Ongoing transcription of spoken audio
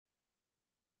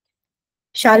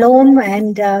Shalom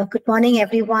and good morning,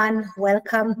 everyone.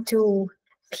 Welcome to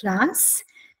class.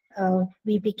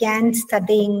 We began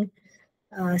studying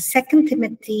 2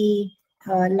 Timothy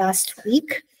last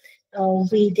week.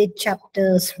 We did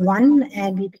chapters 1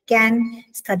 and we began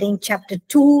studying chapter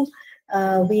 2.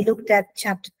 We looked at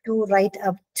chapter 2 right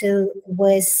up to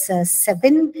verse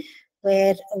 7,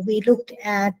 where we looked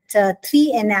at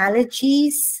 3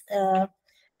 analogies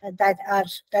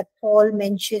that Paul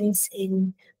mentions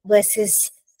in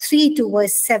verses 3 to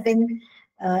verse 7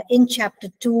 in chapter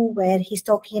 2, where he's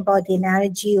talking about the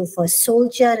analogy of a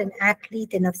soldier, an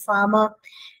athlete, and a farmer,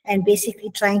 and basically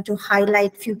trying to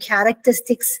highlight few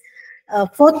characteristics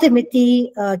for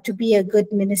Timothy to be a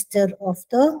good minister of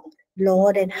the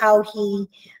Lord, and how he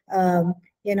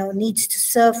needs to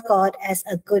serve God as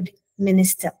a good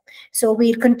minister. So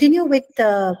we'll continue with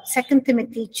 2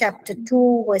 Timothy chapter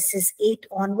 2 verses 8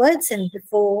 onwards, and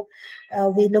before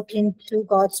we look into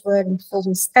God's word and before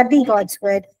we study God's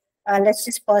word, let's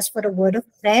just pause for a word of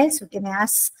prayer. So we can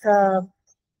ask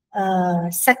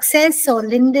Success or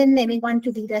Lyndon, anyone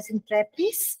to lead us in prayer,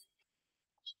 please?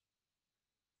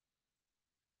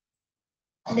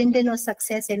 Lyndon or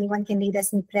Success, anyone can lead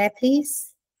us in prayer, please?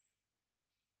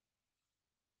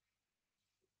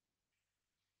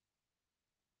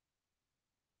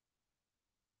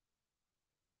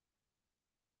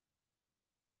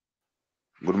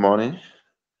 Good morning.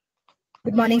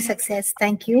 Good morning, Success.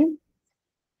 Thank you.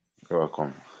 You're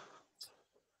welcome.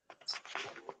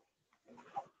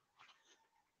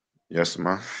 Yes,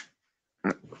 ma'am.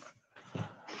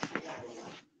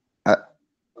 Are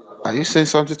you saying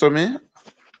something to me?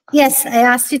 Yes, I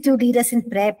asked you to lead us in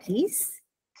prayer, please.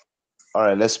 All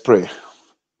right, let's pray.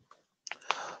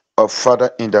 Our Father,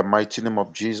 in the mighty name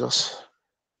of Jesus,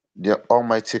 the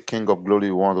Almighty King of Glory,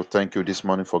 we want to thank you this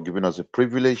morning for giving us the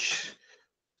privilege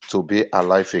to be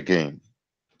alive again,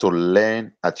 to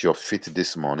learn at your feet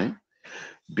this morning.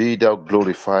 Be thou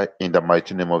glorified in the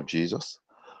mighty name of Jesus.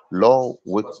 Lord,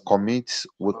 we commit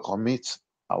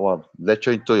our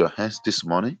lecture into your hands this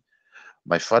morning.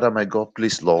 My Father, my God,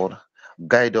 please, Lord,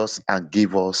 guide us and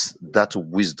give us that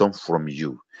wisdom from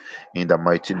you in the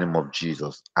mighty name of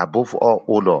Jesus. Above all,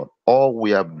 oh Lord, all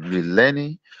we have been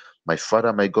learning, my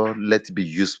Father, my God, let it be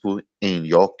useful in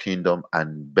your kingdom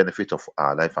and benefit of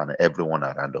our life and everyone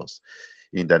around us.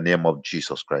 In the name of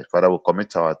Jesus Christ. Father, we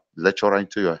commit our lecturer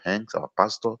into your hands, our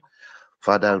pastor.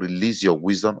 Father, release your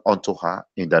wisdom unto her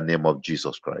in the name of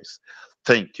Jesus Christ.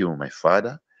 Thank you, my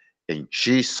Father. In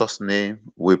Jesus' name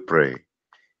we pray.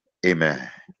 Amen.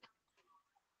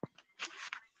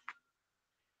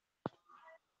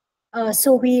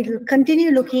 So we'll continue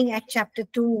looking at chapter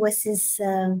 2, verses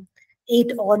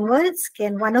 8 onwards.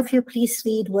 Can one of you please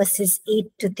read verses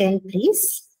 8 to 10,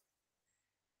 please?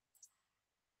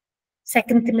 2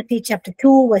 Timothy chapter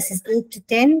 2, verses 8 to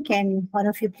 10. Can one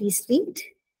of you please read?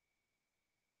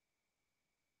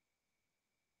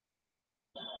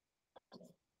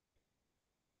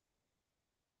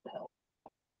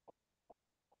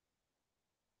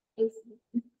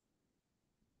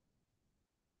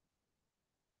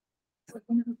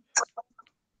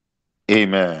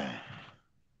 Amen.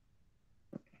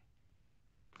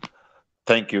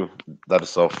 Thank you. That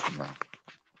is all for now.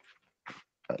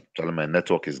 Actually, my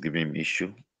network is giving me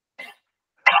issue.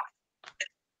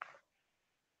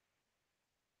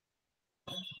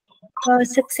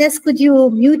 Success, could you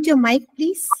mute your mic,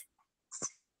 please?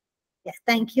 Yes,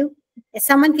 thank you. If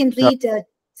someone can read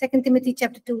 2 Timothy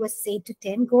chapter 2, verses 8 to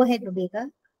 10. Go ahead, Rebecca.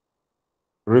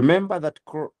 Remember that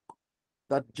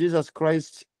Jesus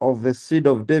Christ of the seed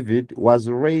of David was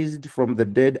raised from the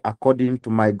dead according to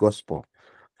my gospel,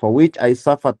 for which I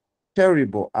suffered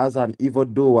terrible as an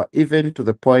evildoer, even to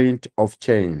the point of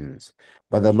chains.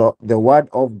 But the word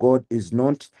of God is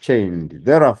not chained.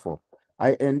 Therefore,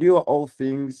 I endure all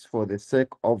things for the sake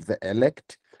of the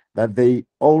elect, that they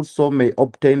also may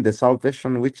obtain the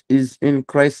salvation which is in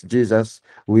Christ Jesus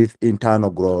with eternal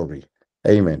glory.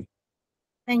 Amen.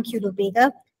 Thank you,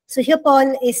 Rebecca. So here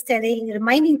Paul is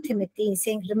reminding Timothy,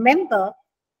 saying, remember,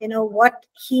 what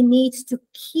he needs to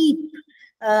keep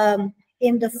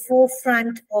in the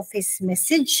forefront of his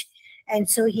message. And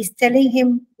so he's telling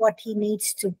him what he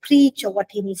needs to preach or what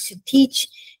he needs to teach.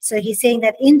 So he's saying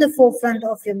that in the forefront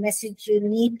of your message, you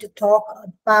need to talk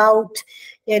about,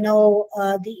 the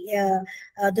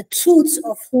truths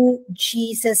of who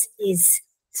Jesus is.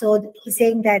 So he's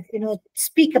saying that,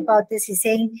 speak about this. He's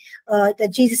saying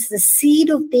that Jesus is the seed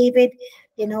of David,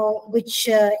 which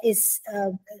is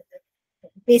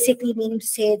basically meaning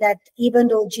to say that even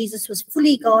though Jesus was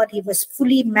fully God, he was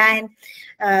fully man.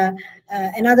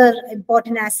 Another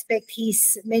important aspect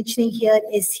he's mentioning here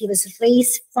is he was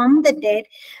raised from the dead,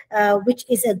 which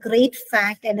is a great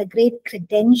fact and a great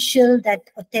credential that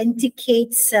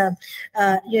authenticates,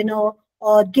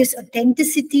 or gives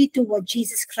authenticity to what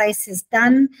Jesus Christ has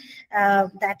done,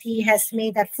 that he has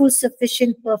made that full,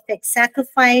 sufficient, perfect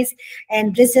sacrifice.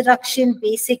 And resurrection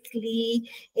basically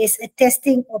is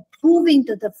attesting or proving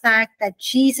to the fact that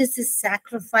Jesus'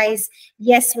 sacrifice,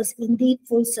 yes, was indeed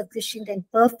full, sufficient, and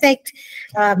perfect.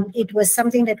 It was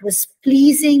something that was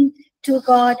pleasing to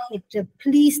God. It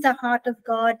pleased the heart of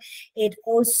God. It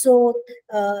also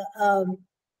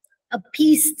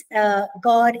appeased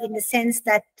God in the sense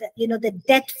that the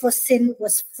debt for sin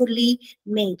was fully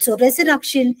made. So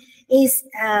resurrection is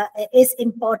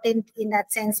important in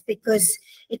that sense, because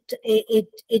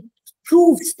it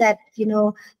proves that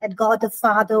that God the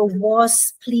Father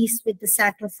was pleased with the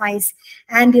sacrifice,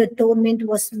 and the atonement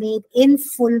was made in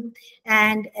full,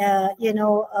 and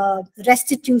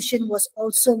restitution was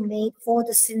also made for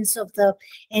the sins of the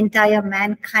entire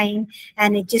mankind.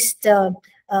 And it just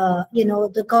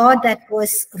the God that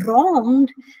was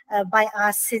wronged by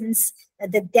our sins,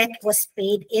 the debt was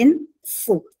paid in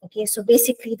full. Okay, so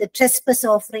basically the trespass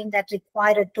offering that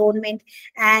required atonement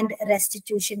and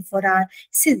restitution for our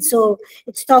sins. So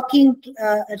it's talking,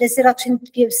 resurrection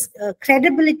gives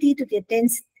credibility to the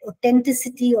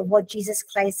authenticity of what Jesus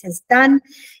Christ has done.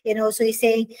 So he's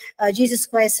saying Jesus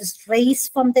Christ is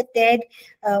raised from the dead,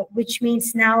 which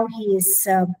means now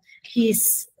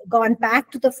he's gone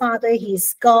back to the Father. He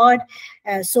is God.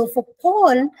 So for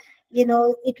Paul,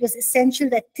 it was essential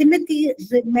that Timothy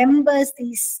remembers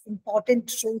these important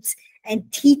truths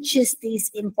and teaches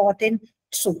these important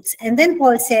truths. And then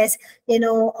Paul says,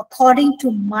 according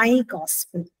to my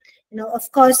gospel.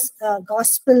 Of course,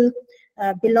 gospel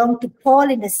belonged to Paul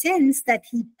in the sense that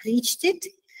he preached it,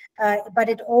 but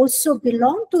it also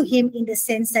belonged to him in the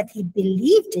sense that he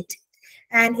believed it.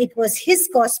 And it was his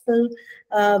gospel,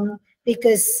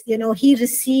 because he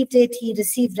received it, he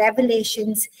received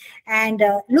revelations, and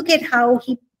look at how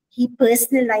he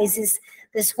personalizes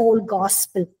this whole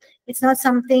gospel. It's not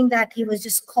something that he was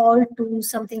just called to,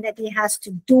 something that he has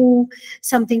to do,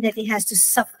 something that he has to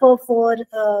suffer for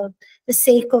the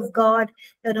sake of God,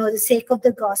 the sake of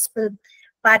the gospel,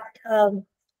 but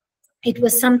it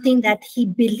was something that he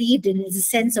believed in, is a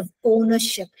sense of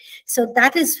ownership. So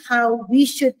that is how we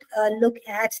should look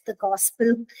at the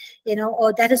gospel,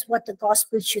 or that is what the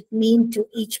gospel should mean to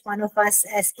each one of us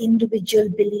as individual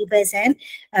believers and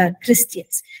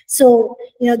Christians. So,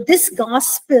 this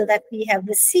gospel that we have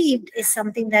received is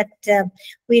something that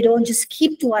we don't just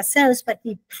keep to ourselves, but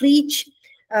we preach.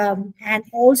 And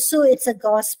also it's a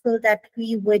gospel that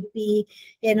we would be,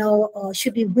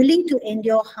 should be willing to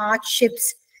endure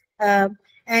hardships.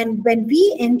 And when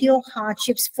we endure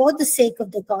hardships for the sake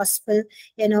of the gospel,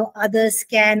 others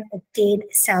can obtain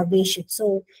salvation.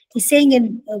 So he's saying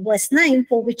in verse 9,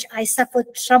 for which I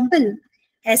suffered trouble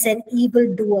as an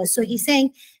evildoer. So he's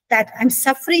saying that I'm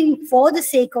suffering for the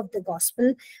sake of the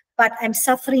gospel, but I'm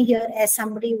suffering here as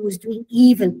somebody who's doing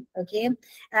evil. Okay,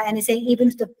 and he's saying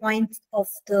even to the point of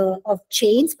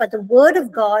chains, but the word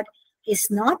of God is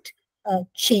not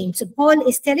changed. So Paul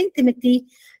is telling Timothy,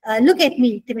 look at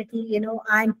me, Timothy,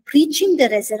 I'm preaching the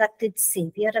resurrected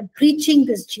Savior. I'm preaching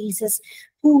this Jesus,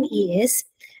 who he is.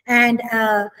 And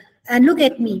look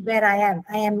at me where I am.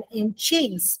 I am in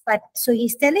chains. But so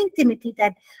he's telling Timothy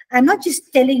that I'm not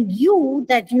just telling you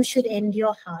that you should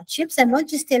endure hardships. I'm not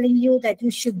just telling you that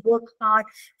you should work hard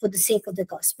for the sake of the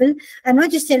gospel. I'm not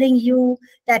just telling you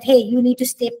that, hey, you need to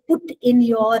stay put in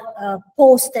your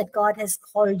post that God has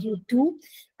called you to.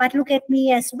 But look at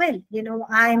me as well.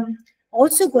 I'm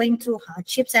also going through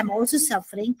hardships. I'm also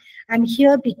suffering. I'm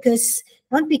here because,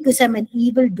 not because I'm an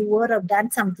evil doer or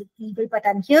done something evil, but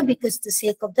I'm here because the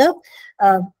sake of the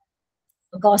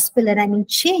gospel, and I'm in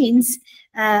chains,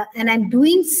 and I'm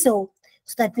doing so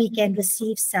that we can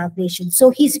receive salvation.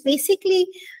 So he's basically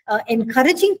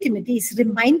encouraging Timothy, he's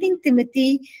reminding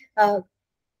Timothy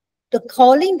the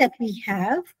calling that we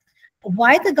have,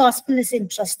 why the gospel is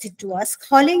entrusted to us.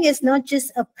 Calling is not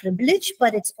just a privilege,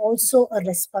 but it's also a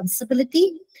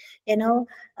responsibility, and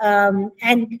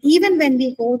even when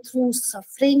we go through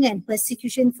suffering and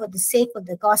persecution for the sake of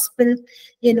the gospel,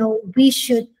 we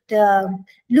should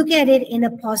look at it in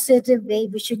a positive way.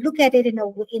 We should look at it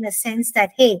in a sense that,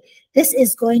 hey, this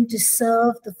is going to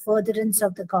serve the furtherance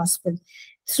of the gospel.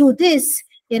 Through this,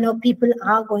 people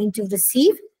are going to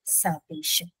receive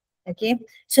salvation. Okay,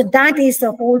 so that is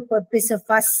the whole purpose of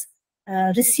us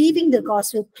receiving the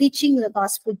gospel, preaching the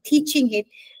gospel, teaching it,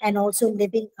 and also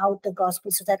living out the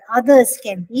gospel so that others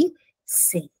can be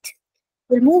saved.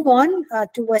 We'll move on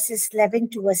to verses 11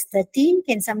 to verse 13.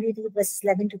 Can somebody read verses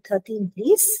 11 to 13,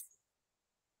 please?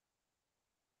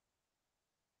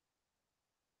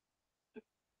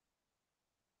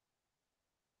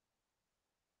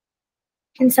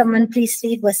 Can someone please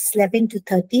read verses 11 to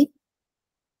 13?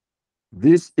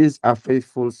 This is a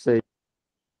faithful saying,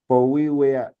 for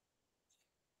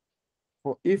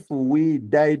if we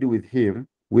died with him,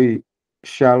 we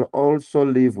shall also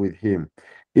live with him.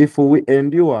 If we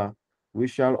endure, we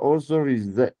shall also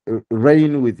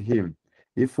reign with him.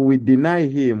 If we deny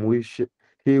him,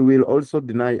 he will also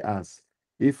deny us.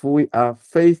 If we are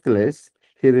faithless,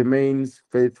 he remains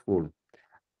faithful.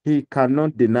 He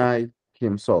cannot deny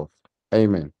himself.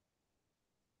 Amen.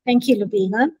 Thank you,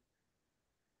 Lubina.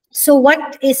 So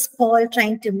what is Paul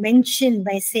trying to mention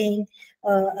by saying,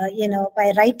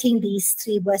 by writing these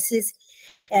three verses?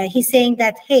 He's saying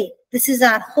that, hey, this is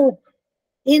our hope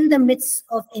in the midst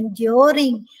of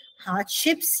enduring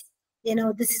hardships.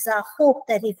 This is our hope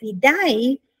that if we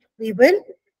die, we will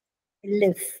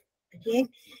live. Okay,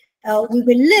 we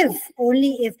will live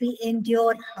only if we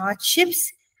endure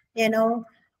hardships.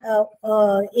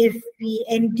 If we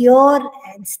endure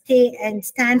and stay and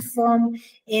stand firm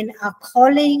in our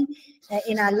calling,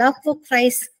 in our love for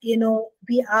Christ,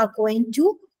 we are going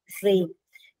to reign.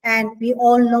 And we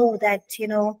all know that,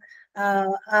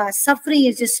 suffering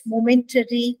is just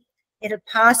momentary. It'll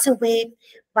pass away,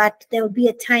 but there will be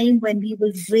a time when we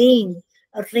will reign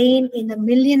in the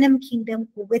millennium kingdom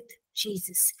with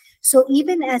Jesus. So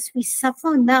even as we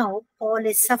suffer now, Paul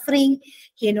is suffering,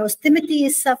 he knows Timothy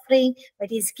is suffering, but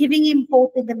he's giving him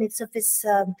hope in the midst of his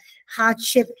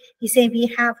hardship. He's saying we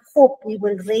have hope, we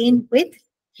will reign with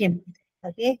him.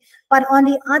 Okay, but on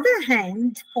the other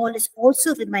hand, Paul is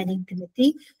also reminding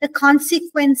Timothy the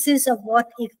consequences of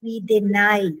what if we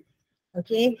deny.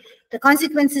 Okay, the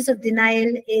consequences of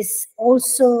denial is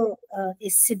also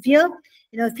is severe.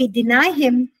 If we deny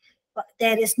him,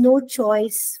 there is no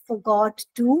choice for God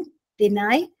to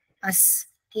deny us.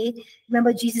 Okay,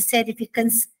 remember Jesus said, if we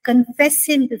confess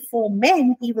him before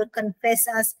men, he will confess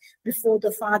us before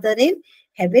the Father in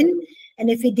heaven. And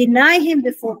if we deny him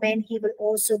before men, he will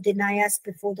also deny us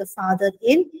before the Father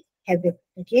in heaven.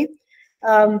 Okay,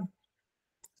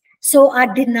 so our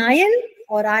denial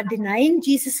or our denying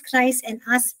Jesus Christ and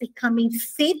us becoming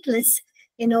faithless,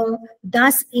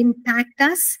 does impact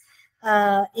us.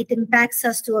 It impacts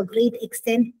us to a great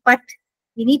extent, but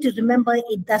we need to remember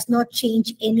it does not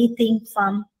change anything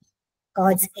from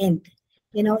God's end.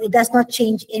 It does not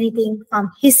change anything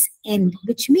from his end,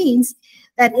 which means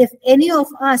that if any of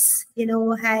us,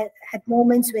 had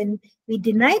moments when we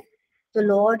denied the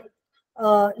Lord,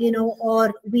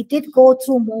 or we did go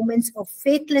through moments of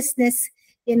faithlessness,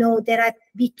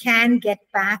 we can get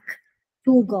back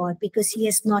to God because he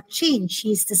has not changed.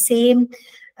 He is the same,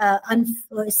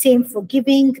 same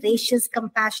forgiving, gracious,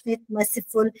 compassionate,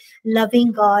 merciful,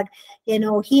 loving God.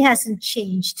 He hasn't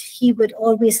changed. He would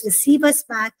always receive us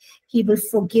back. He will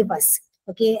forgive us.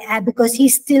 Okay, because he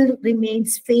still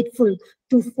remains faithful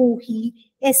to who he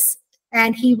is.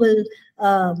 And he will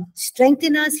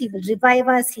strengthen us, he will revive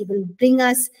us, he will bring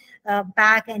us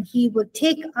back, and he will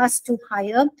take us to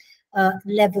higher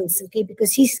levels, okay,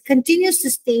 because he continues to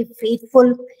stay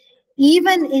faithful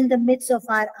even in the midst of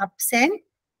our ups and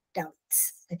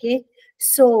downs. Okay,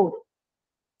 so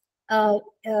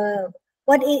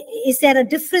what is there a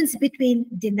difference between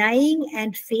denying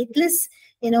and faithless?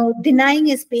 Denying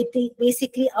is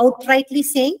basically outrightly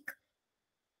saying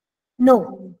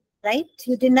no, right?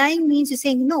 You denying means you're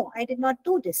saying, no, I did not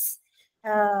do this.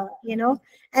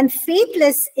 And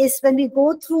faithless is when we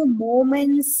go through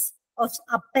moments of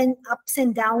ups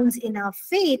and downs in our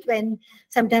faith, when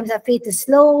sometimes our faith is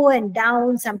slow and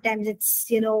down, sometimes it's,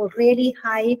 really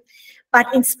high.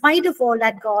 But in spite of all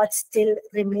that, God still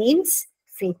remains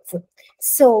faithful.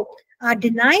 So our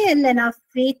denial and our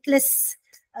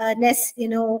faithlessness,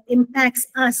 impacts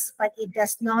us, but it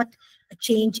does not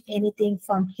change anything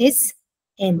from his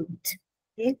end.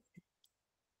 Okay.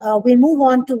 We'll move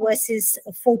on to verses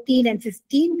 14 and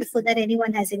 15. Before that,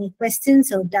 anyone has any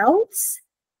questions or doubts?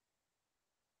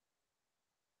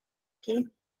 Okay.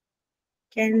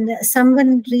 Can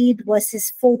someone read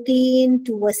verses 14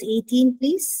 to verse 18,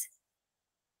 please?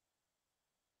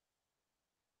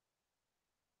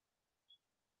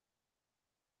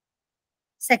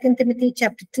 Second Timothy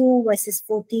chapter 2, verses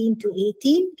 14 to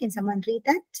 18. Can someone read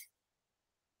that?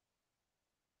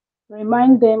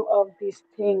 Remind them of these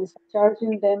things,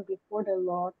 charging them before the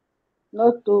Lord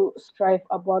not to strive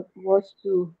about words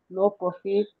to no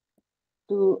profit,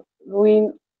 to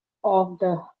ruin of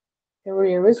the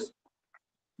terrorists.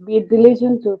 Be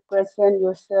diligent to present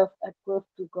yourself approved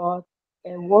to God,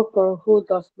 a worker who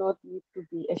does not need to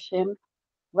be ashamed,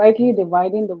 rightly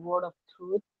dividing the word of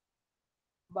truth,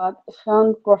 but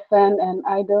shun profane and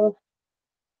idle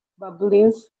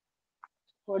babblings,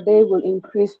 for they will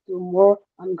increase to more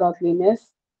ungodliness,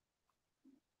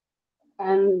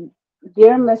 and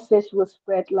their message will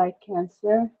spread like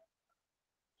cancer.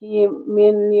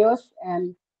 Hymenaeus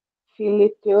and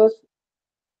Philetus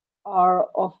are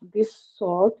of this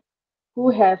sort,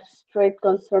 who have strayed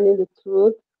concerning the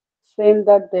truth, saying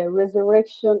that the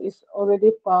resurrection is already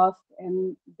past,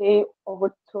 and they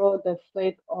overthrow the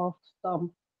faith of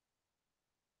some.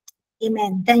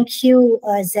 Amen. Thank you,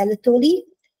 Zelatoli.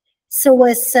 So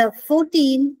verse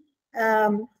 14,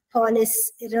 Paul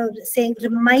is saying,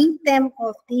 remind them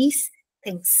of these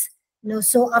things.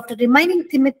 So after reminding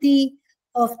Timothy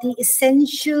of the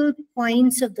essential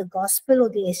points of the gospel or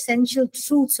the essential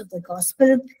truths of the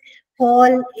gospel,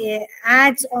 Paul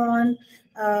adds on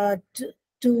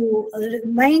to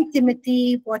remind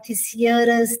Timothy what his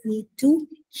hearers need to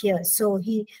hear. So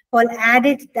Paul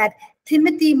added that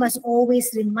Timothy must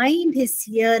always remind his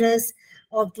hearers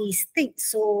of these things.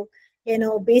 So,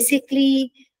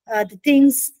 basically, the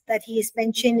things that he has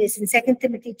mentioned is in 2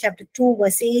 Timothy chapter 2,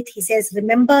 verse 8. He says,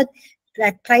 remember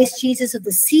that Christ Jesus of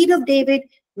the seed of David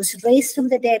was raised from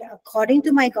the dead according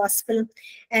to my gospel.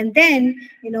 And then,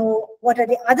 what are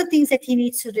the other things that he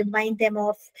needs to remind them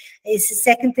of is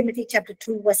 2 Timothy chapter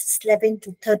 2, verses 11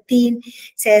 to 13. It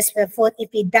says, wherefore, if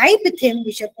we died with him,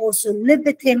 we shall also live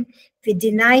with him. If we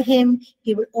deny him,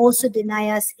 he will also deny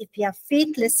us. If we are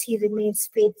faithless, he remains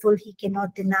faithful. He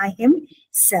cannot deny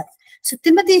himself. So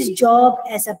Timothy's job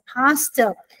as a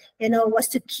pastor, was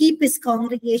to keep his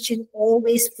congregation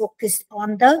always focused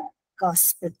on the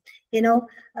gospel.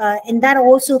 And that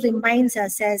also reminds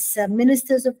us as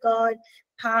ministers of God,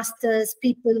 pastors,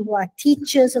 people who are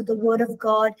teachers of the word of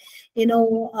God.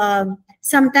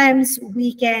 Sometimes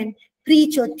we can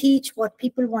preach or teach what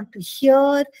people want to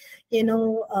hear.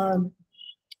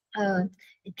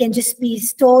 It can just be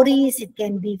stories, it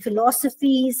can be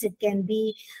philosophies, it can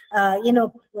be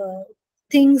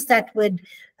things that would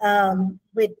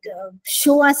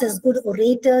show us as good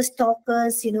orators,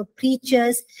 talkers,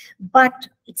 preachers. But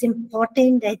it's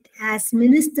important that as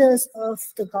ministers of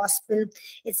the gospel,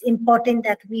 it's important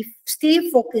that we stay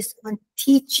focused on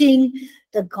teaching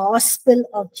the gospel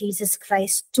of Jesus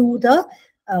Christ to the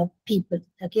people.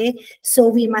 Okay, so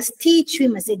we must teach, we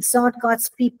must exhort God's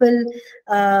people,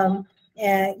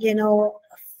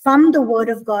 from the word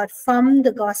of God, from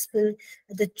the gospel,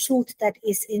 the truth that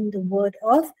is in the word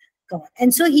of God.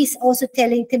 And so he's also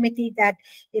telling Timothy that,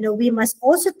 we must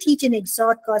also teach and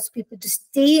exhort God's people to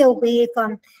stay away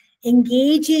from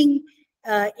engaging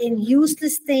in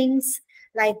useless things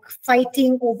like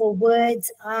fighting over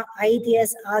words,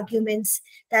 ideas, arguments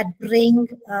that bring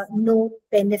no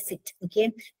benefit.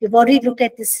 Okay, we've already looked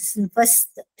at this in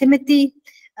First Timothy.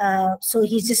 So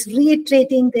he's just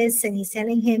reiterating this, and he's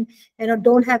telling him,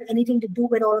 don't have anything to do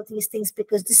with all of these things,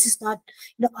 because this is not,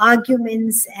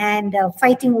 arguments and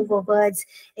fighting over words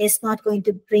is not going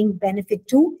to bring benefit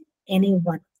to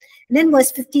anyone. And then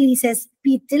verse 15, he says,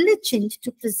 be diligent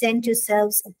to present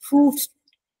yourselves approved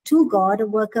to God, a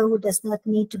worker who does not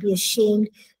need to be ashamed,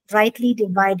 rightly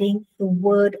dividing the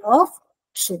word of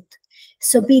truth.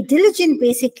 So be diligent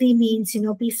basically means,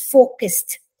 be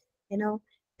focused,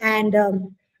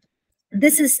 and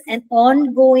this is an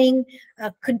ongoing,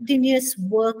 continuous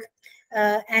work,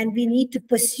 and we need to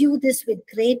pursue this with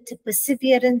great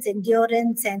perseverance,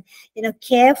 endurance, and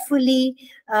carefully,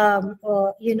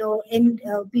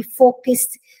 be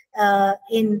focused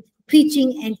in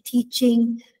preaching and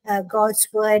teaching God's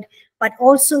word. But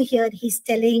also here he's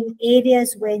telling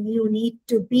areas where you need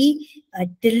to be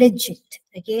diligent.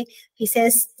 Okay, he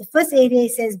says the first area, he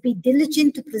says, be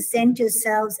diligent to present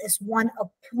yourselves as one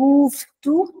approved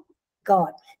to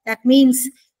God. That means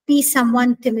be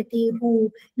someone, Timothy,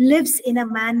 who lives in a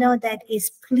manner that is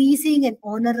pleasing and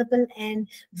honorable and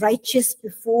righteous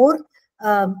before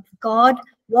God.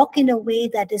 Walk in a way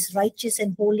that is righteous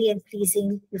and holy and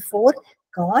pleasing before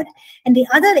God. And the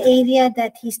other area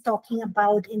that he's talking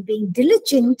about in being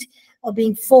diligent or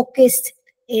being focused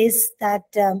is that,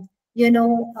 or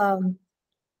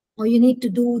you need to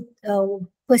do,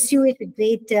 pursue it with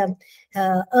great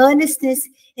earnestness,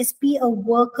 is be a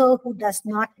worker who does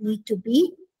not need to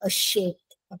be ashamed.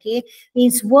 Okay,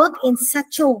 means work in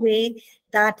such a way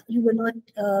that you will not,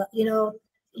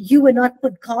 you will not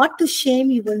put God to shame,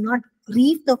 you will not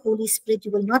grieve the Holy Spirit,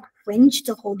 you will not quench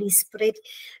the Holy Spirit,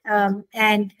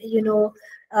 and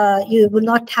you will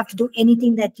not have to do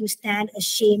anything that you stand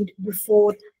ashamed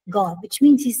before God, which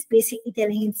means he's basically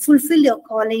telling him, fulfill your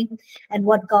calling and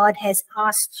what God has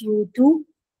asked you to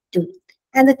do.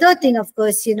 And the third thing, of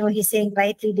course, he's saying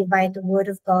rightly divide the word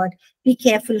of God. Be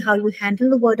careful how you handle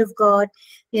the word of God,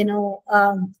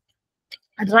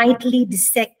 rightly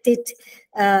dissect it.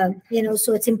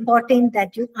 So it's important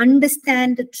that you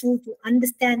understand the truth, you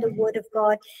understand the word of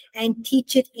God, and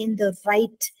teach it in the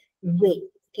right way.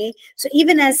 Okay, so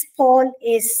even as Paul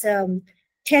is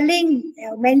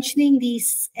mentioning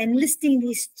these, enlisting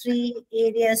these three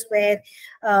areas where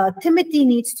Timothy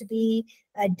needs to be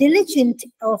diligent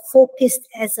or focused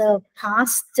as a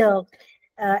pastor,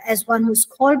 as one who's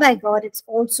called by God, it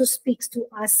also speaks to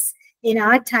us in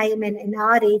our time and in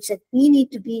our age that we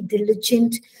need to be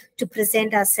diligent to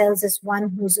present ourselves as one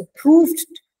who's approved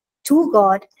to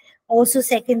God. Also,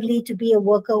 secondly, to be a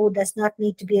worker who does not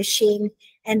need to be ashamed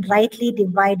and rightly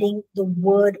dividing the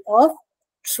word of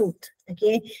truth.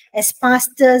 Okay, as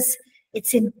pastors,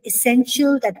 it's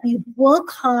essential that we work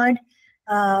hard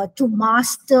to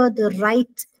master the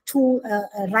right tool,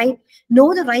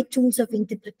 know the right tools of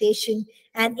interpretation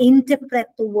and interpret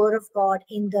the word of God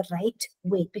in the right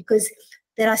way, because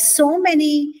there are so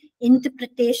many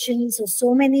interpretations or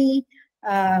so many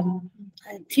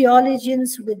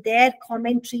theologians with their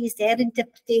commentaries, their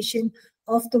interpretation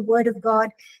of the word of God.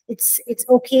 It's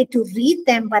okay to read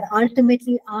them, but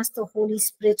ultimately ask the Holy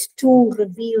Spirit to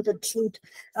reveal the truth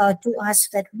to us,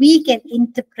 so that we can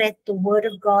interpret the word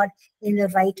of God in the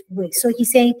right way. So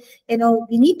he's saying,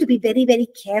 we need to be very, very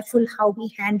careful how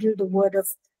we handle the word of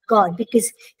God,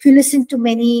 because if you listen to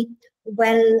many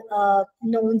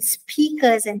well-known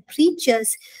speakers and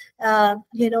preachers, there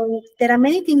are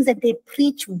many things that they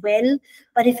preach well,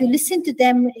 but if you listen to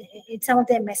them in some of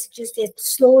their messages, they're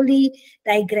slowly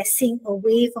digressing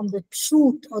away from the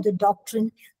truth or the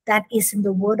doctrine that is in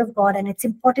the word of God. And it's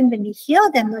important when we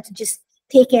hear them not to just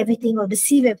take everything or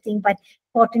receive everything, but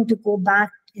important to go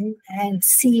back and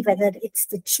see whether it's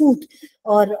the truth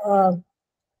or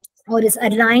is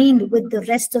aligned with the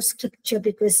rest of scripture,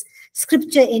 because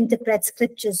scripture interprets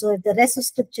scripture. So if the rest of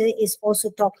scripture is also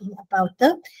talking about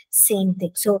the same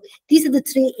thing. So these are the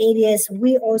three areas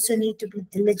we also need to be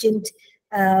diligent,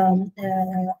 and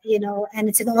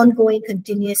it's an ongoing,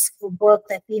 continuous work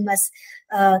that we must,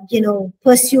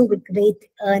 pursue with great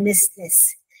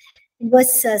earnestness. In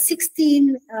verse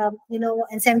 16,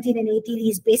 and 17 and 18,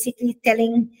 he's basically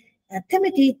telling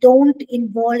Timothy, don't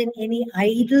involve in any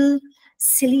idle,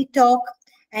 silly talk.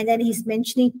 And then he's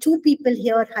mentioning two people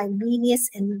here, Hymenaeus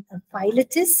and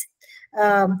Philetus.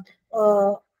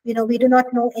 We do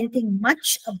not know anything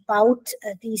much about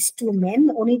these two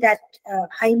men, only that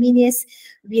Hymenaeus,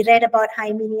 we read about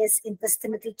Hymenaeus in 1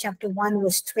 Timothy chapter 1,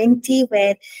 verse 20,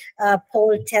 where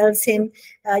Paul tells him,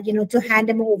 to hand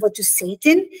him over to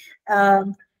Satan.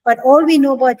 But all we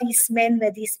know about these men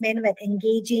were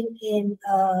engaging in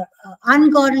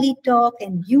ungodly talk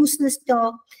and useless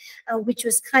talk, which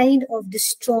was kind of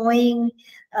destroying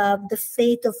the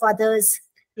faith of others.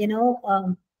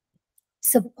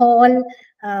 So Paul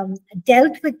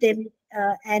dealt with them,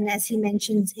 and as he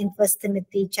mentions in 1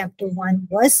 Timothy chapter 1,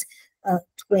 verse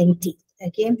 20.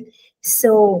 Okay,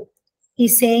 so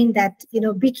he's saying that,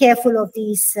 be careful of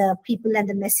these people and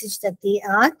the message that they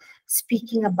are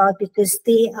speaking about, because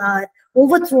they are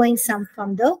overthrowing some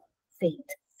from the faith.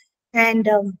 And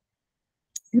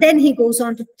then he goes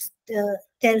on to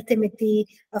tell Timothy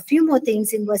a few more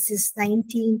things in verses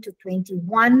 19 to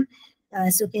 21.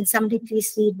 So can somebody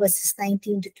please read verses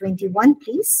 19 to 21,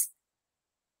 please?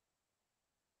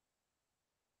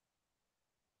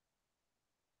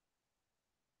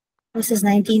 Verses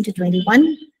 19 to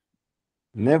 21.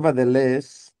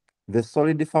 Nevertheless, the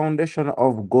solid foundation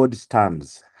of God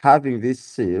stands, having this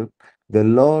seal: the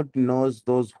Lord knows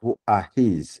those who are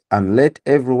his, and let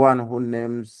everyone who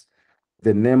names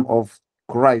the name of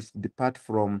Christ depart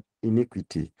from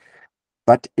iniquity.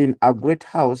 But in a great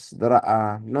house there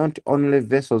are not only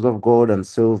vessels of gold and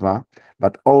silver,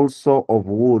 but also of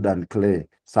wood and clay,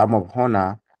 some of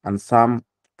honor and some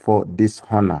for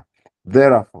dishonor.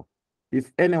 Therefore,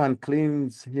 if anyone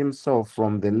cleans himself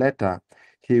from the latter,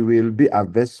 he will be a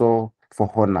vessel for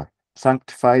honor,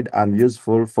 sanctified and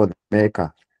useful for the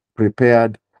maker,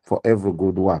 prepared for every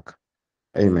good work.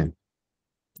 Amen.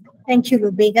 Thank you,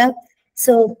 Rubega.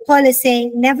 So Paul is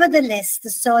saying, nevertheless, the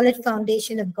solid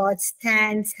foundation of God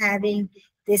stands, having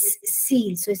this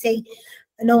seal. So he's saying,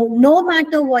 No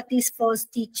matter what these false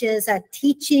teachers are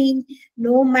teaching,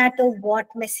 no matter what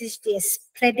message they're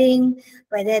spreading,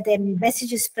 whether their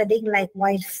message is spreading like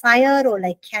wildfire or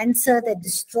like cancer that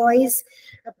destroys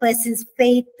a person's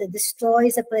faith, that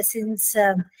destroys a person's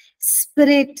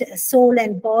spirit, soul,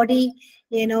 and body,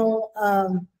 and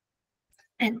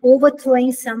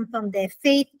overthrowing some from their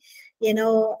faith,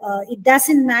 it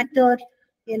doesn't matter,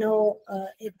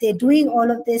 if they're doing all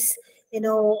of this,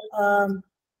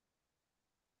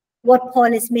 what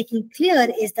Paul is making clear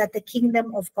is that the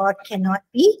kingdom of God cannot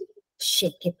be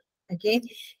shaken. Okay,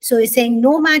 so he's saying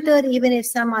no matter, even if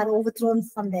some are overthrown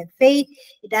from their faith,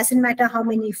 it doesn't matter how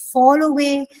many fall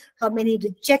away, how many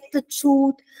reject the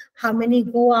truth, how many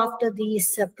go after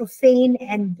these profane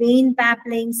and vain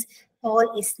babblings.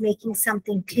 Paul is making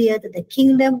something clear that the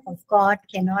kingdom of God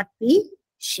cannot be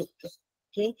shaken.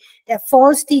 Okay, there are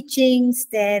false teachings,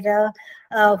 there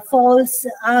are false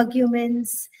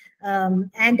arguments,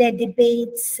 and their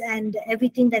debates and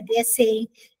everything that they're saying,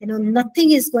 nothing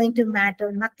is going to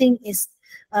matter. Nothing is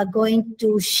going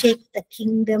to shake the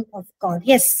kingdom of God.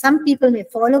 Yes, some people may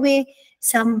fall away.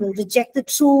 Some will reject the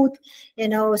truth.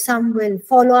 Some will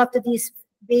follow after these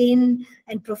vain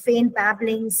and profane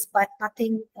babblings, but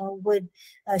nothing would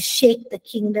shake the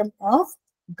kingdom of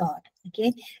God.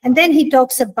 Okay, and then he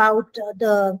talks about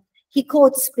he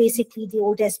quotes basically the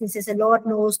Old Testament, says, the Lord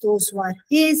knows those who are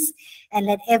his, and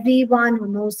let everyone who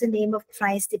knows the name of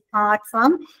Christ depart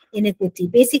from iniquity.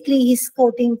 Basically, he's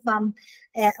quoting from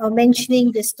or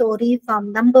mentioning the story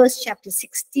from Numbers chapter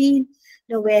 16,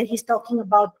 where he's talking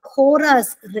about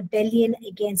Korah's rebellion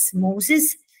against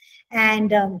Moses.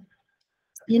 And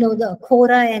the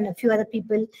Korah and a few other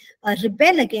people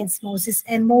rebel against Moses,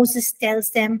 and Moses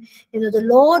tells them, the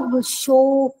Lord will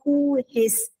show who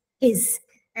is his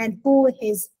and who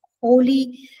is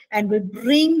holy, and will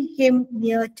bring him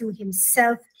near to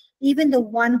himself, even the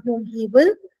one whom he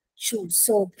will choose.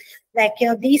 So, like,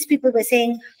 these people were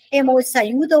saying, hey, Moses, are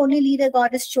you the only leader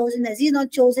God has chosen? Has he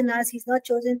not chosen us? He's not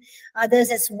chosen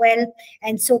others as well.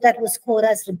 And so that was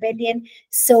Korah's rebellion.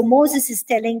 So Moses is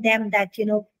telling them that,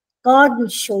 God will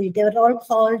show you. They were all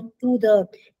called to the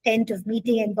tent of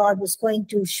meeting, and God was going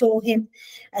to show him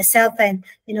himself and,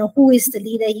 who is the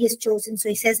leader he has chosen. So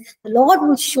he says, the Lord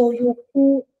will show you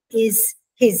who is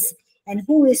his and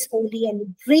who is holy, and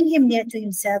will bring him near to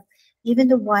himself, even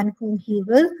the one whom he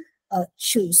will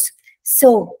choose.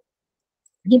 So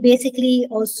he basically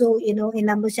also, in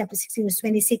Numbers chapter 16, verse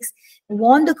 26,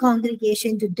 warned the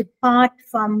congregation to depart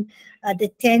from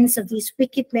the tents of these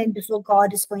wicked men before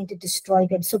God is going to destroy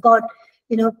them. So God,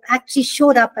 actually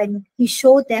showed up, and he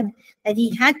showed them that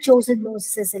he had chosen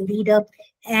Moses as a leader,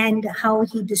 and how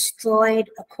he destroyed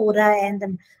Korah and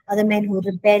the other men who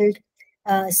rebelled.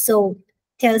 So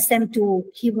tells them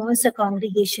he wants the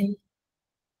congregation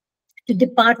to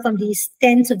depart from these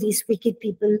tents of these wicked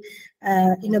people,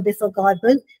 before God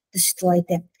will destroy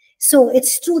them. So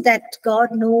it's true that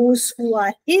God knows who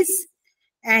are his,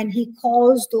 and he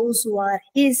calls those who are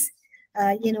his,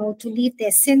 to leave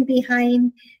their sin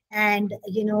behind, and,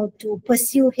 to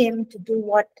pursue him, to do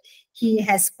what he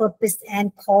has purposed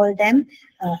and called them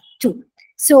to.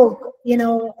 So,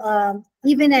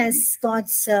 even as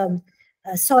God's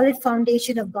a solid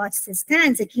foundation of God still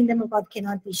stands, the kingdom of God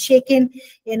cannot be shaken.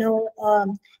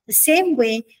 The same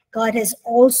way, God has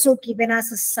also given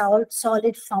us a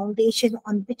solid foundation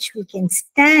on which we can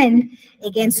stand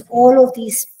against all of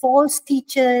these false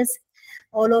teachers,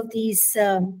 all of these,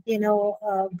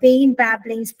 vain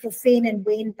babblings, profane and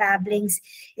vain babblings.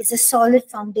 It's a solid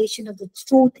foundation of the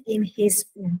truth in his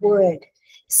word.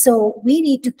 So we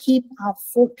need to keep our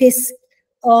focus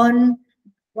on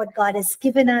what God has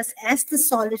given us as the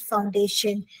solid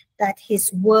foundation, that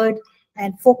his word,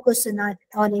 and focus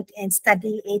on it and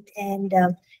study it, and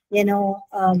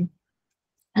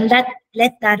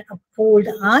let that uphold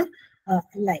our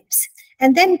lives.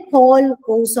 And then Paul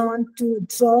goes on to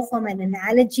draw from an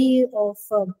analogy of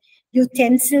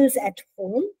utensils at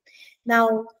home.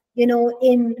 Now,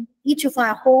 in each of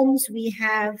our homes, we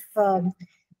have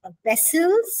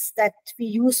vessels that we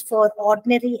use for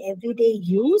ordinary everyday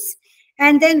use.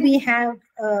 And then we have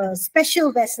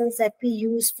special vessels that we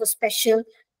use for special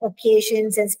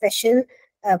occasions and special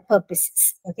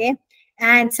purposes, okay?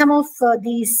 And some of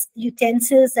these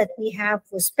utensils that we have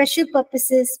for special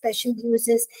purposes, special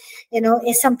uses,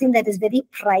 is something that is very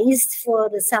prized for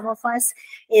some of us,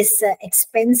 is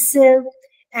expensive.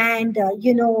 And,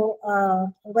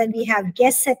 when we have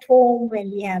guests at home,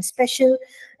 when we have special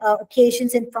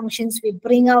occasions and functions, we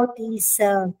bring out these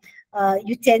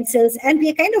utensils, and we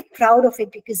are kind of proud of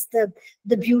it because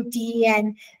the beauty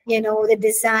and the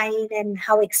design and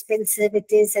how expensive it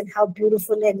is and how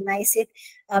beautiful and nice it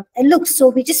looks. So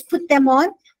we just put them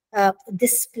on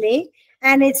display,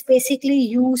 and it's basically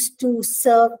used to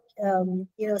serve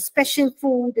special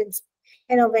food,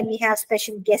 and when we have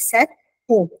special guests at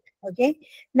home. Okay,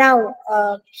 now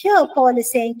here Paul is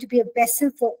saying to be a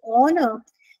vessel for honor,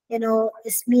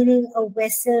 is meaning a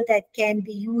vessel that can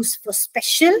be used for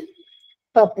special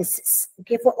purposes,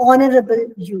 okay, for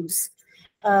honorable use.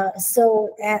 And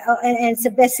it's a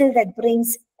vessel that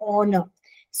brings honor.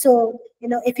 So,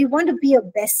 if you want to be a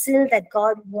vessel that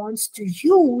God wants to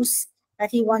use,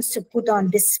 that he wants to put on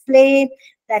display,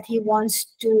 that he wants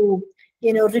to,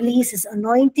 release his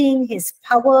anointing, his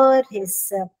power,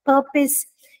 his purpose,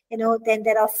 then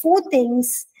there are four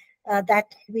things that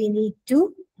we need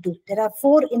to do. There are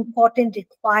four important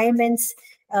requirements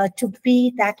to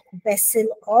be that vessel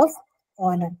of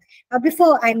honor. Now,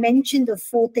 before I mention the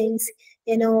four things,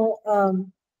 here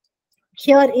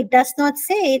it does not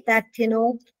say that,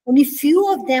 only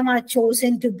few of them are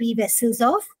chosen to be vessels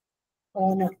of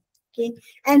honor. Okay,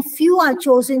 and few are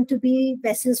chosen to be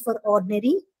vessels for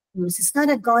ordinary use. It's not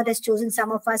that God has chosen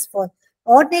some of us for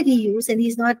ordinary use, and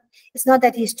it's not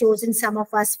that he's chosen some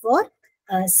of us for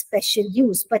special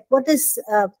use. But what does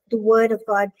the word of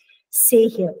God say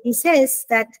here? He says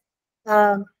that,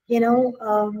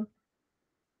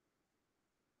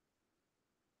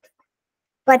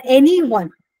 but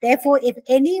anyone, therefore, if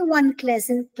anyone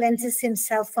cleanses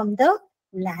himself from the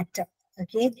latter,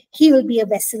 okay, he will be a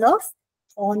vessel of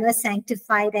honor,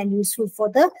 sanctified and useful for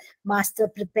the master,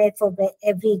 prepared for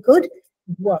every good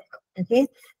work. Okay,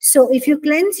 so if you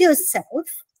cleanse yourself,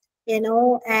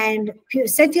 and you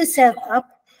set yourself up,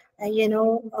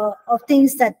 of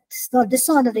things that's not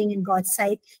dishonoring in God's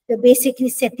sight, you're basically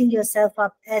setting yourself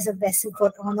up as a vessel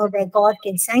for honor, where God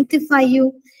can sanctify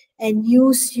you and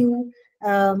use you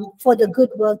for the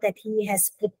good work that he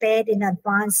has prepared in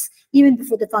advance, even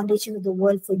before the foundation of the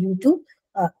world, for you to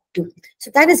do. So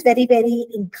that is very, very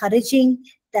encouraging,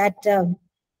 that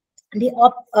the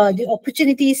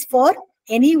opportunities for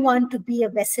anyone to be a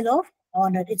vessel of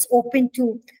honor, it's open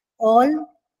to all.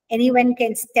 Anyone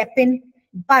can step in,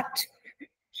 but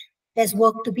there's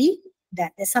work to be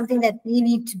done. There's something that we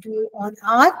need to do on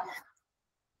our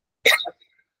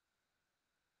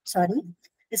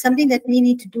there's something that we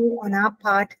need to do on our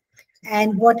part.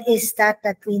 And what is that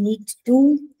we need to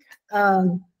do?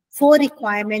 Four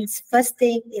requirements. First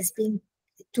thing is to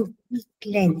be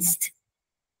cleansed,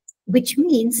 which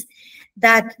means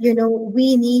that,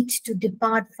 we need to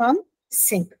depart from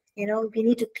sin. We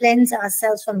need to cleanse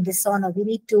ourselves from dishonor. We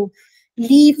need to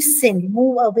leave sin,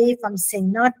 move away from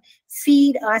sin, not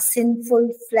feed our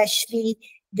sinful fleshly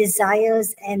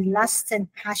desires and lusts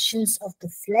and passions of the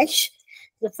flesh.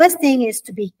 The first thing is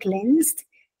to be cleansed.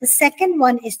 The second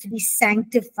one is to be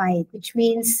sanctified, which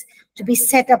means to be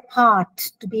set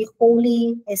apart, to be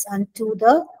holy as unto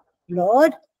the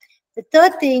Lord. The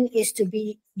third thing is to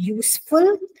be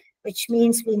useful, which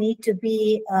means we need to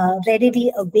be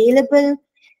readily available,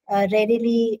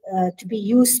 readily to be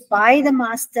used by the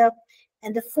master.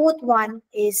 And the fourth one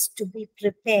is to be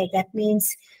prepared. That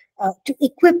means to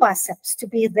equip ourselves, to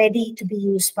be ready to be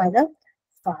used by the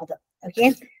Father.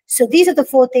 Okay, so these are the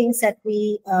four things that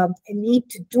we need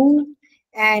to do.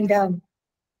 And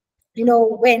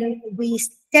when we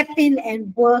step in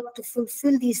and work to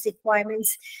fulfill these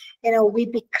requirements, we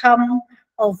become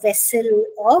a vessel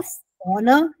of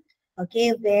honor,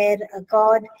 okay, where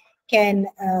God can,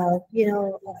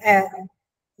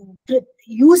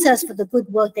 use us for the good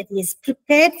work that he has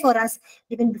prepared for us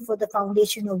even before the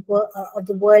foundation of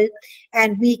the world,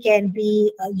 and we can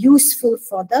be useful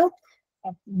for the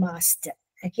master.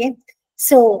 Okay,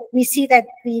 so we see that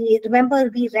we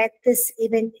read this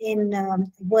even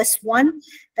in verse 1,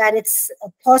 that it's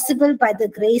possible by the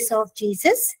grace of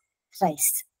Jesus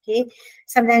Christ. Okay,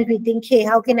 sometimes we think, hey,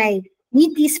 how can I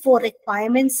meet these four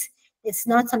requirements? It's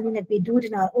not something that we do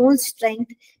in our own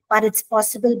strength, but it's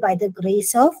possible by the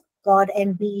grace of God.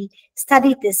 And we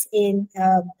studied this in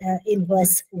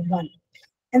verse 1.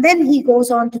 And then he goes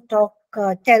on to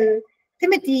tell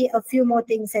Timothy a few more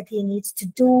things that he needs to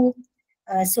do.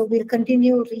 So we'll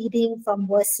continue reading from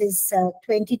verses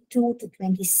 22 to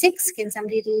 26. Can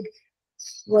somebody read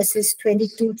verses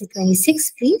 22 to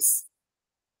 26, please?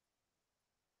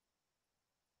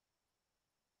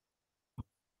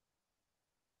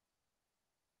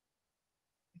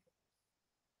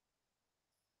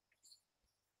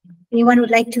 Anyone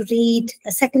would like to read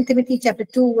 2 Timothy chapter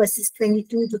 2, verses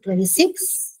 22 to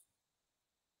 26?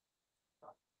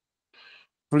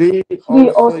 Flee Flee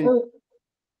also,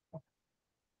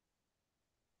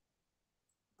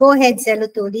 Go ahead,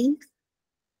 Zelotoli.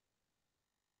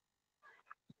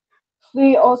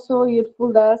 Flee also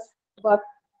youthful lust, but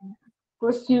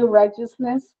pursue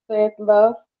righteousness, faith,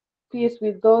 love, peace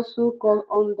with those who call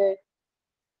on the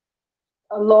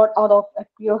Lord out of a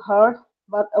pure heart,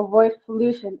 but avoid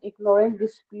foolish and ignorant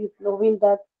dispute, knowing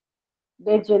that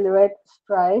they generate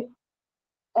strife.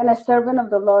 And a servant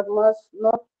of the Lord must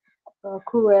not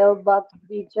cruel, but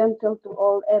be gentle to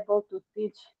all, able to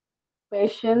teach,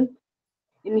 patient,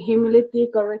 in humility,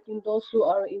 correcting those who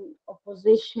are in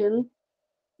opposition.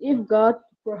 If God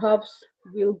perhaps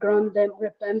will grant them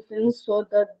repentance so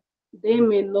that they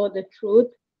may know the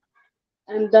truth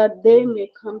and that they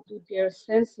may come to their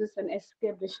senses and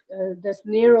escape the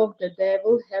snare of the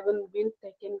devil, having been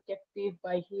taken captive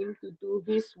by him to do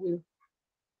his will.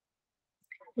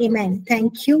 Amen.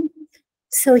 Thank you.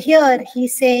 So here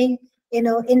he's saying, in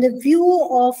the view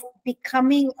of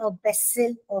becoming a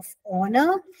vessel of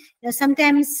honor,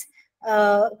 sometimes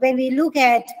when we look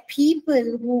at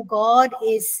people who God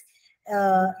is,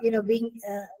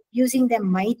 using them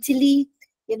mightily,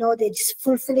 they're just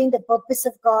fulfilling the purpose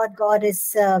of God. God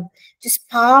is just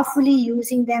powerfully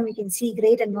using them. We can see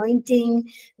great anointing,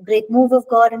 great move of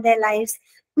God in their lives.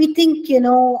 We think,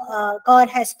 God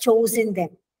has chosen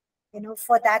them,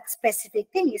 for that specific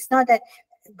thing. It's not that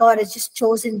God has just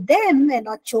chosen them and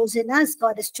not chosen us.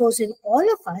 God has chosen all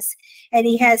of us, and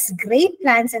he has great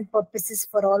plans and purposes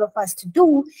for all of us to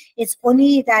do. It's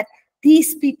only that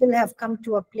these people have come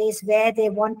to a place where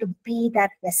they want to be that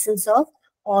vessels of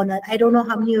honor. I don't know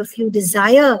how many of you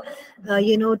desire,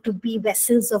 to be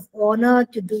vessels of honor,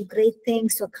 to do great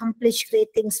things, to accomplish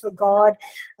great things for God,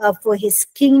 for his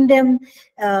kingdom,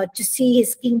 to see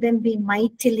his kingdom be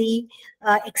mightily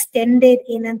extended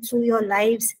in and through your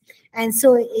lives. And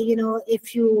so,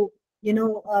 if you,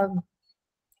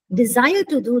 desire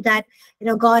to do that,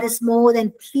 God is more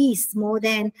than pleased, more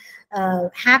than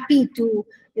happy to,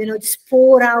 just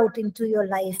pour out into your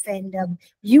life and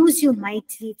use you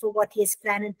mightily for what he has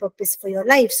planned and purpose for your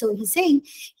life. So he's saying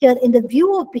here, in the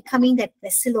view of becoming that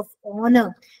vessel of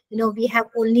honor, we have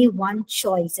only one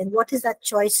choice. And what is that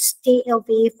choice? Stay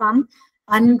away from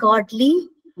ungodly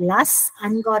lusts,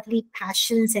 ungodly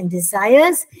passions and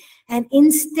desires. And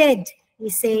instead,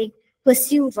 he's saying,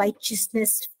 pursue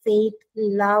righteousness, faith,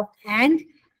 love, and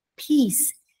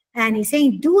peace. And he's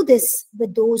saying, do this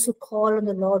with those who call on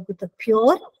the Lord with a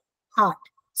pure heart.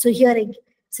 So here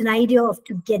it's an idea of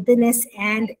togetherness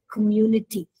and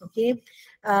community. Okay.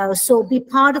 So be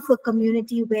part of a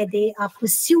community where they are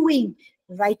pursuing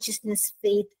righteousness,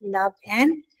 faith, love,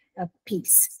 and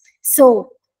peace.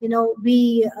 So,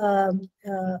 we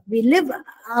live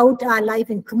out our life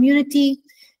in community,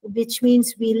 which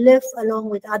means we live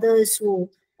along with others who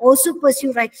also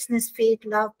pursue righteousness, faith,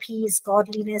 love, peace,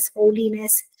 godliness,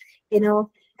 holiness,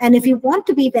 and if you want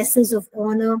to be vessels of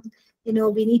honor,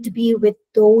 we need to be with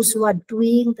those who are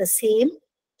doing the same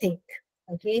thing,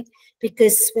 okay?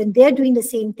 Because when they're doing the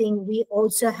same thing, we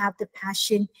also have the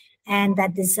passion and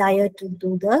that desire to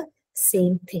do the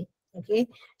same thing, okay?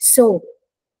 So,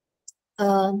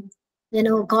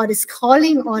 God is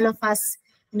calling all of us,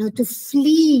 to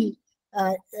flee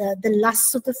the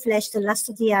lusts of the flesh, the lust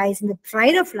of the eyes, and the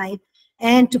pride of life,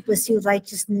 and to pursue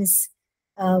righteousness,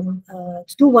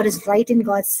 to do what is right in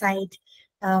God's sight,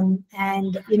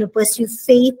 and pursue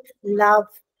faith, love,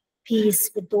 peace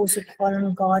with those who call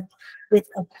on God with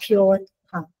a pure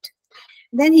heart.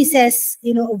 Then he says,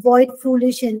 avoid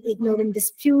foolish and ignorant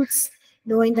disputes,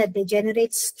 knowing that they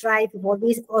generate strife.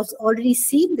 We've already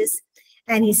seen this.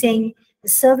 And he's saying, the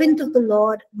servant of the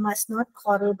Lord must not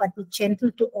quarrel, but be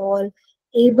gentle to all,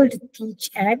 able to teach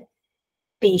and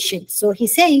patient. So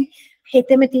he's saying, hey,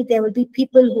 Timothy, there will be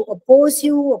people who oppose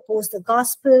you, oppose the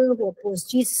gospel, who oppose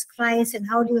Jesus Christ, and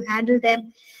how do you handle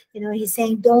them? He's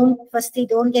saying, don't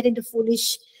get into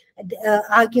foolish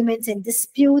arguments and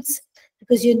disputes,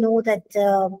 because you know that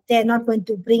they're not going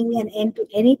to bring an end to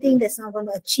anything. That's not going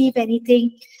to achieve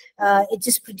anything. It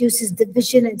just produces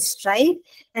division and strife.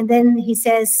 And then he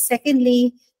says,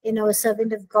 secondly, a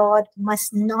servant of God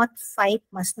must not fight,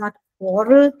 must not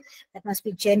quarrel, that must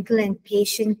be gentle and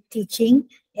patient, teaching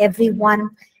everyone.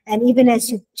 And even as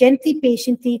you gently,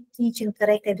 patiently teach and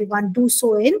correct everyone, do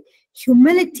so in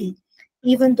humility.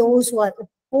 Even those who are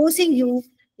opposing you,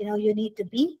 you need to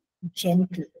be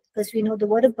gentle. Because we know the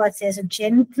word of God says a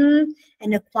gentle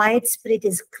and a quiet spirit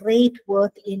is great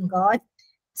worth in God's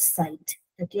sight.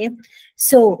 Okay.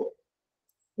 So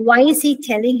why is he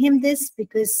telling him this?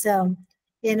 Because,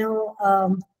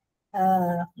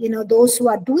 those who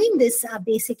are doing this are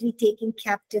basically taken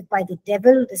captive by the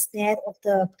devil, the snare of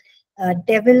the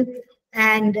devil.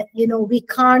 And, we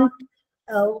can't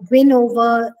win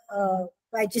over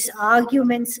by just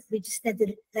arguments. We just let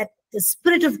the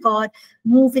Spirit of God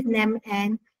move in them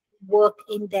and work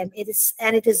in them. It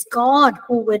is God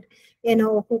who would,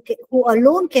 who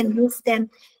alone can move them.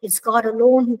 It's God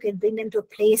alone who can bring them to a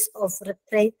place of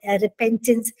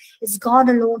repentance. It's God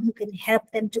alone who can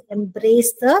help them to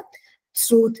embrace the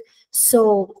truth.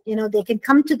 So, they can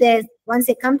once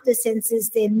they come to the senses,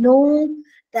 they know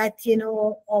that,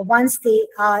 or once they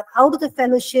are out of the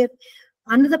fellowship,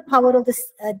 under the power of the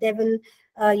devil,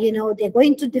 they're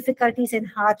going through difficulties and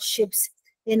hardships,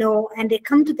 and they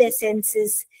come to their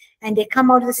senses and they come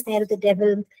out of the snare of the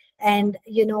devil, and,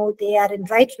 they are in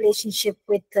right relationship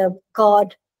with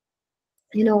God.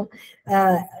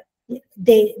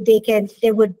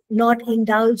 They would not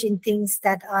indulge in things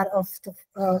that are of the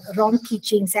wrong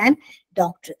teachings and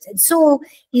doctrines. And so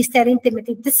he's telling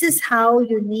Timothy, this is how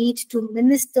you need to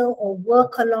minister or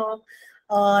work along,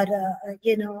 or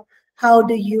how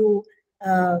do you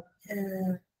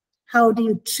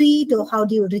treat, or how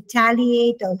do you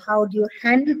retaliate, or how do you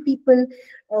handle people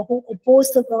who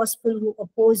oppose the gospel, who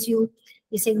oppose you.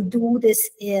 He's saying, do this,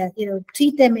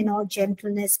 treat them in all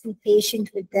gentleness, be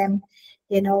patient with them,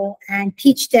 and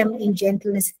teach them in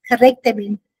gentleness, correct them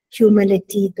in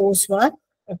humility, those who are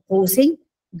opposing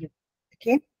you.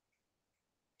 Okay.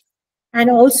 And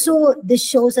also, this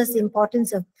shows us the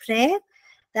importance of prayer,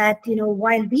 that,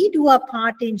 while we do our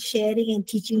part in sharing and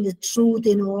teaching the truth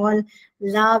in all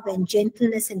love and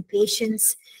gentleness and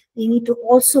patience, we need to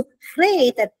also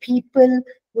pray that people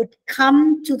would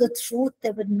come to the truth,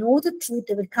 they would know the truth,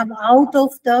 they would come out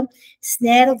of the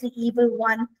snare of the evil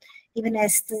one, even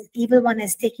as the evil one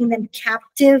is taking them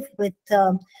captive with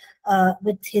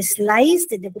his lies,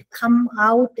 that they would come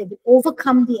out, they will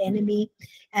overcome the enemy,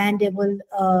 and they will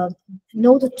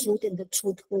know the truth, and the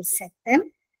truth will set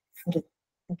them free.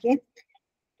 Okay.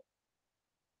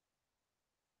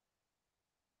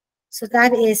 So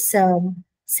that is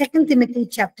 2 Timothy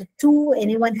chapter 2.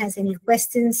 Anyone has any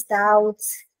questions,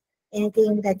 doubts,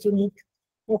 anything that you need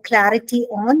more clarity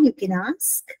on, you can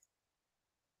ask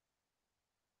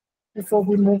before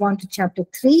we move on to chapter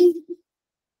 3.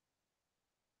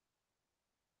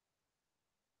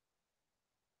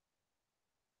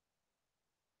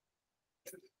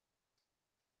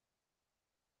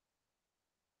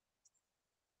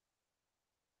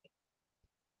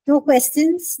 No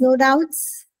questions, no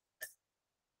doubts?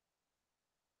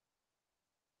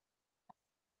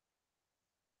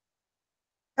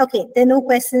 Okay, there are no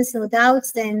questions, no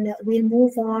doubts. Then we'll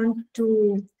move on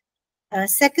to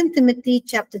 2 Timothy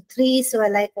chapter 3. So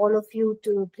I'd like all of you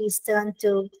to please turn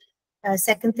to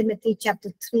 2 Timothy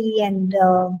chapter 3, and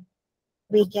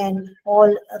we can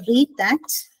all read that.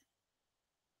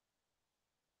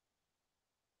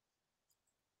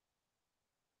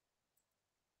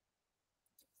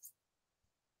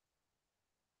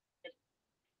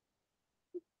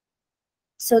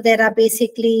 So there are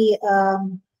basically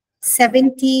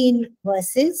 17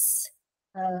 verses.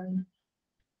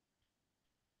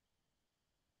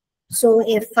 So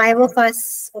if 5 of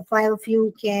us or 5 of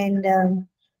you can,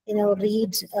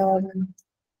 read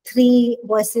 3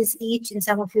 verses each, and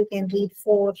some of you can read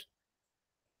 4,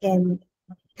 can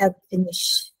help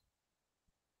finish.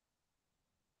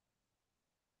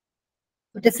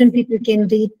 Different people can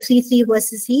read 3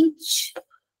 verses each.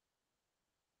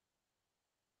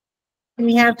 And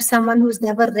we have someone who's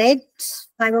never read.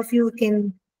 5 of you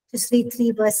can just read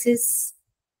 3 verses.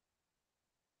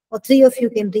 Or 3 of you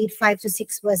can read 5 to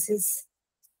 6 verses.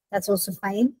 That's also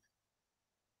fine.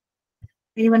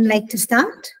 Anyone like to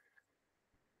start?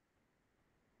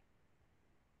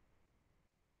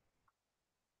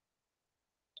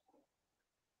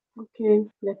 Okay,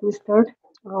 let me start.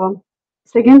 2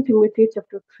 Timothy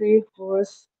chapter 3,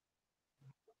 verse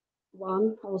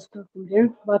 1. I will start from there.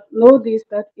 But know this,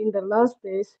 that in the last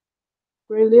days,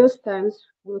 perilous times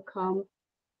will come,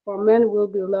 for men will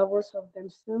be lovers of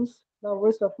themselves,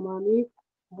 lovers of money,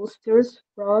 boasters,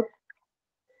 proud,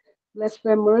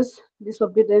 blasphemers,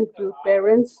 disobedient to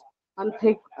parents,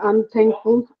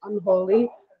 unthankful, unholy,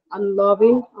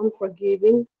 unloving,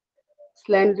 unforgiving,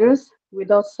 slanderers,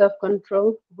 without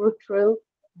self-control, brutal,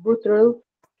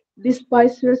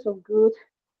 despisers of good,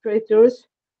 traitors,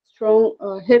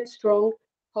 headstrong,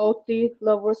 haughty,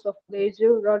 lovers of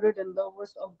pleasure rather than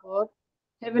lovers of God,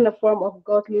 having a form of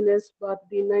godliness but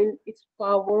denying its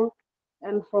power,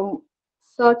 and from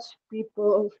such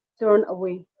people turn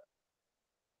away.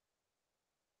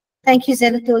 Thank you,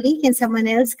 Zelatoli. Can someone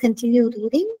else continue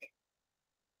reading?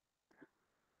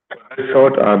 This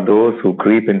sort are those who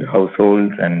creep into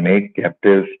households and make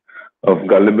captives of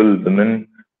gullible women,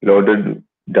 loaded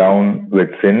down with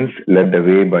sins, led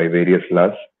away by various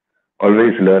lusts,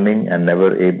 always learning and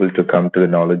never able to come to the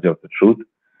knowledge of the truth.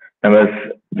 Now,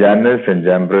 as Jannes and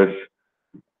Jambres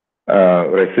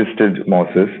resisted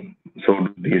Moses, so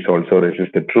these also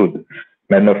resist the truth.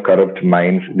 Men of corrupt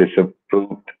minds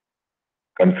disapproved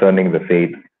concerning the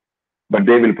faith, but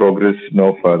they will progress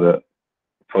no further,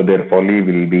 for their folly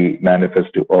will be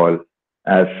manifest to all,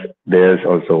 as theirs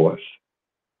also was.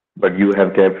 But you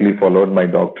have carefully followed my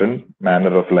doctrine,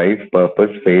 manner of life,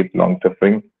 purpose, faith,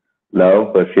 long-suffering,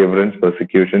 love, perseverance,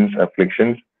 persecutions,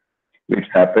 afflictions, which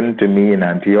happened to me in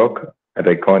Antioch, at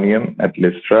Iconium, at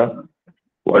Lystra,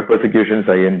 what persecutions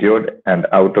I endured, and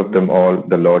out of them all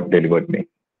the Lord delivered me.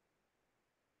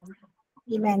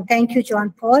 Amen. Thank you,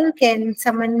 John Paul. Can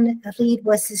someone read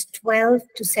verses 12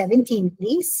 to 17,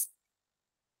 please?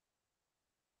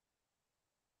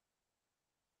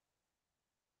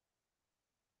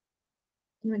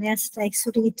 Anyone else likes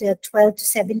to read 12 to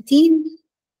 17?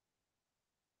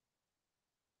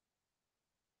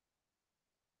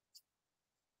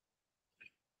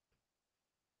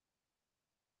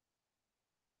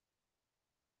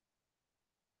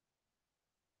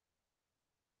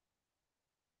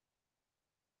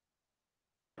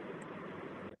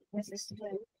 Verses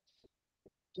 12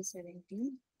 to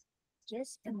 17.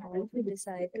 Just a man who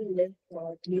desire to live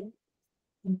godly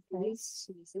in Christ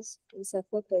Jesus will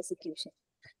suffer persecution.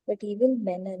 But evil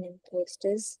men and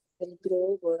impostors will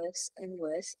grow worse and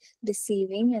worse,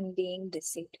 deceiving and being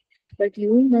deceived. But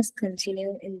you must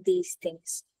continue in these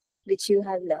things which you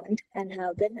have learned and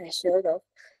have been assured of,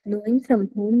 knowing from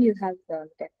whom you have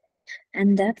learned them,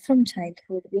 and that from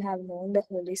childhood you have known the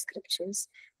Holy Scriptures,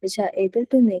 which are able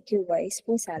to make you wise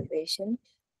for salvation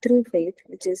through faith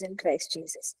which is in Christ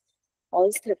Jesus.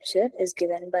 All Scripture is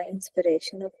given by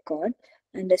inspiration of God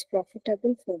and is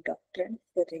profitable for doctrine,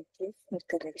 for reproof, for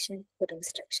correction, for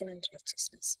instruction in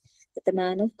righteousness, that the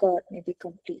man of God may be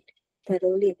complete,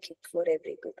 thoroughly equipped for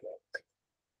every good work.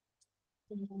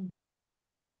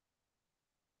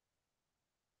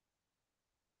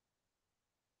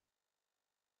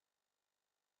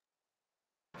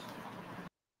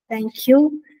 Thank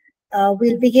you.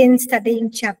 We'll begin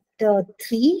studying chapter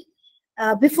 3.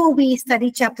 Before we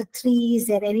study chapter 3, is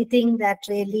there anything that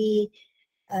really,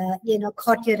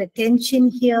 caught your attention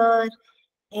here?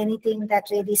 Anything that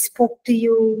really spoke to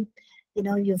you?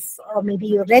 Or maybe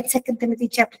you read 2 Timothy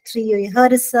chapter 3, or you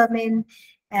heard a sermon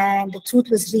and the truth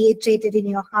was reiterated in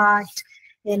your heart,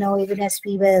 even as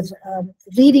we were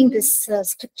reading this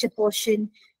scripture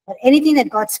portion, or anything that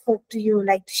God spoke to you,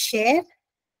 like to share,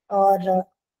 or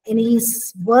any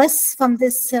verse from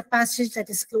this passage that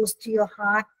is close to your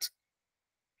heart,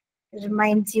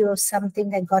 reminds you of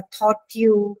something that God taught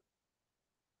you.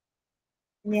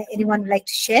 Anyone would like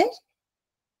to share?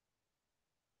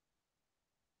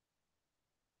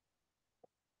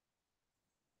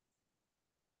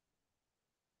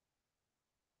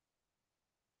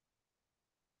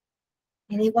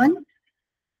 Anyone?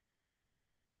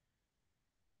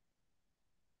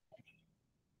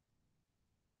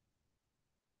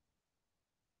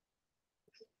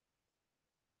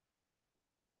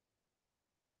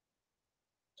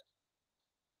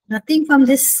 Nothing from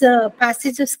this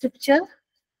passage of scripture?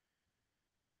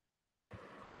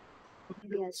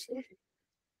 Maybe I'll share.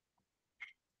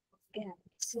 Yeah,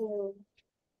 so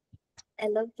I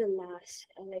love the last,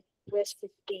 like verse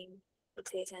 15. It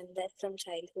says, and that from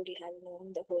childhood you have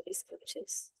known the Holy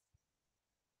Scriptures.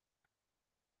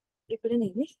 You couldn't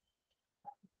hear me?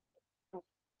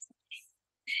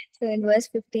 So in verse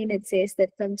 15, it says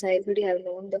that from childhood you have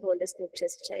known the Holy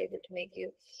Scriptures, which are able to make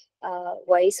you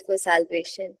wise for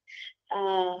salvation.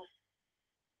 I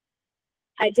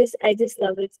just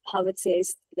love it how it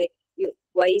says like you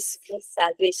wise for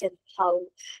salvation. How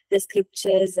the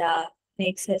Scriptures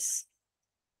makes us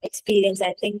experience.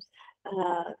 I think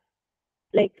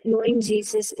like knowing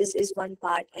Jesus is one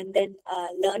part, and then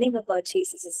learning about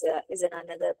Jesus is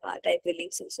another part. I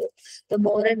believe so. So the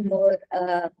more and more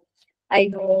I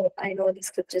know the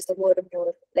scriptures, the more and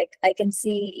more, like I can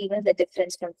see even the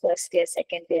difference from first year,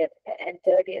 second year, and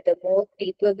third year. The more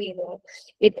people we know,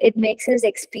 it makes us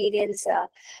experience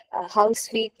how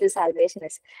sweet the salvation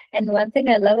is. And one thing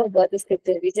I love about the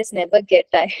scripture, we just never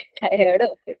get tired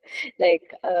of it.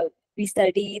 Like we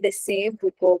study the same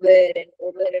book over and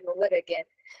over and over again,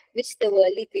 which the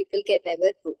worldly people can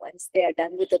never do. Once they are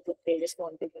done with the book, they just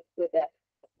want to go to the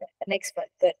next one.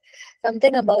 But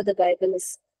something about the Bible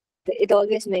is it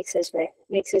always makes us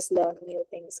learn new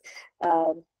things.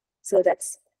 So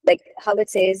that's like how it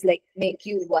says, like make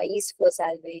you wise for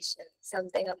salvation.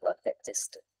 Something about that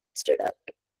just stood up.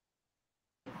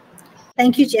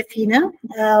 Thank you, Jeffina.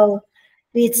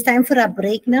 It's time for our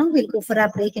break now. We'll go for our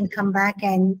break and come back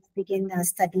and begin our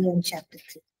study on chapter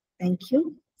 3. Thank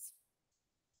you.